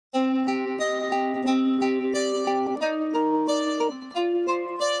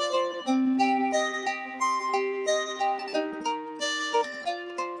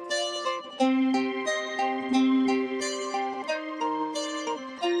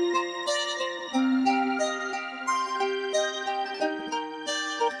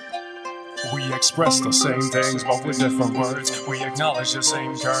We express the same things, but with different words. We acknowledge the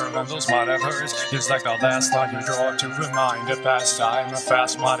same curve, and those might have hurt. It's like the last line you draw to remind a past time. A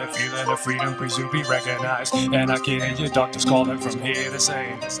fast-minded feeling of freedom, please you be recognized. And I can't hear your doctors calling from here to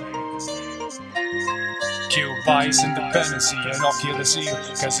say kill bias, independency, and ocular zeal,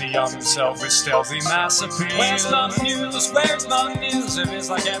 cause he armed himself with stealthy mass appeal. Where's my muse? Where's my muse? It is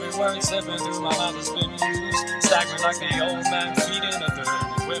like every word slipping through my mouth has been used. Staggering like the old man feeding a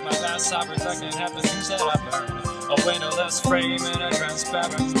third. With my past I reflect and have the things that I've learned. A windowless frame in a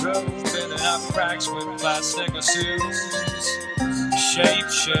transparent room, filling up cracks with plastic assumes. Shape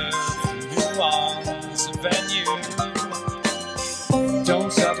shift, nuance, venue.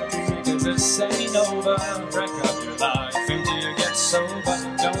 Don't stop dreaming cause this ain't over. Break up your life until you get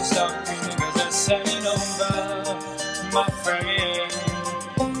sober. Don't stop dreaming cause this ain't over, my friend.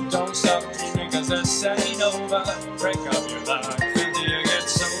 Don't stop dreaming cause this ain't over. Break up your life until you get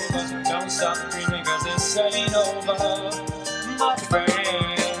sober. Don't stop dreaming cause this ain't over, my friend.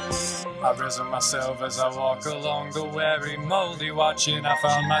 I've risen myself as I walk along the weary, moldy watching. I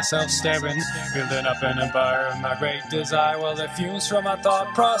found myself staring, building up an empire of my great desire. Well, the fumes from my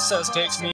thought process takes me